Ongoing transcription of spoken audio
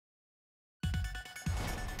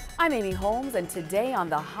I'm Amy Holmes, and today on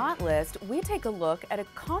the Hot List, we take a look at a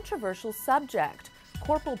controversial subject: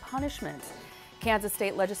 corporal punishment. Kansas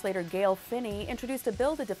State legislator Gail Finney introduced a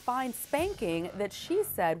bill to define spanking that she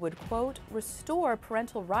said would, quote, restore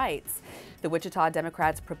parental rights. The Wichita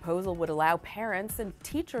Democrats' proposal would allow parents and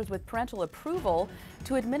teachers with parental approval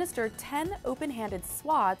to administer 10 open-handed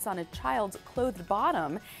swats on a child's clothed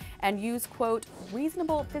bottom and use, quote,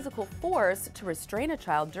 reasonable physical force to restrain a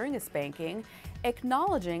child during a spanking,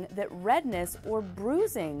 acknowledging that redness or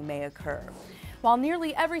bruising may occur. While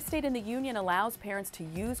nearly every state in the union allows parents to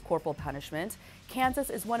use corporal punishment, Kansas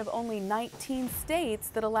is one of only 19 states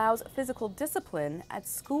that allows physical discipline at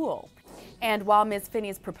school. And while Ms.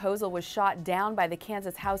 Finney's proposal was shot down by the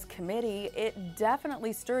Kansas House Committee, it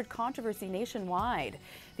definitely stirred controversy nationwide.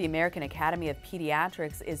 The American Academy of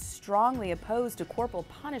Pediatrics is strongly opposed to corporal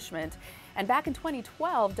punishment, and back in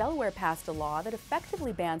 2012, Delaware passed a law that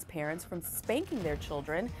effectively bans parents from spanking their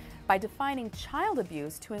children by defining child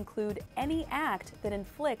abuse to include any act that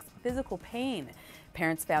inflicts physical pain.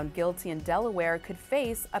 Parents found guilty in Delaware could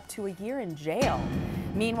face up to a year in jail.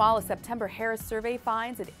 Meanwhile, a September Harris survey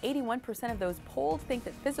finds that 81% of those polled think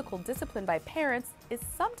that physical discipline by parents is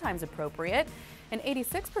sometimes appropriate, and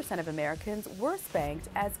 86% of Americans were spanked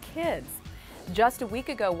as kids. Just a week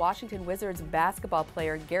ago, Washington Wizards basketball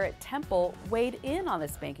player Garrett Temple weighed in on the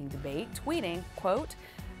spanking debate, tweeting, quote,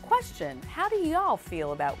 "Question, how do y'all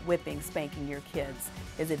feel about whipping, spanking your kids?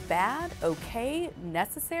 Is it bad, okay,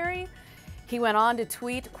 necessary?" He went on to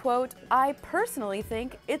tweet, quote, "I personally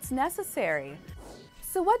think it's necessary."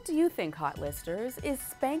 So what do you think, Hot Listers? Is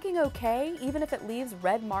spanking okay, even if it leaves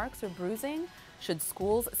red marks or bruising? Should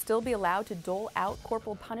schools still be allowed to dole out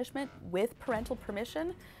corporal punishment with parental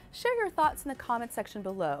permission? Share your thoughts in the comment section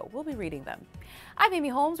below. We'll be reading them. I'm Amy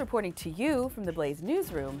Holmes, reporting to you from the Blaze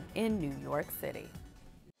Newsroom in New York City.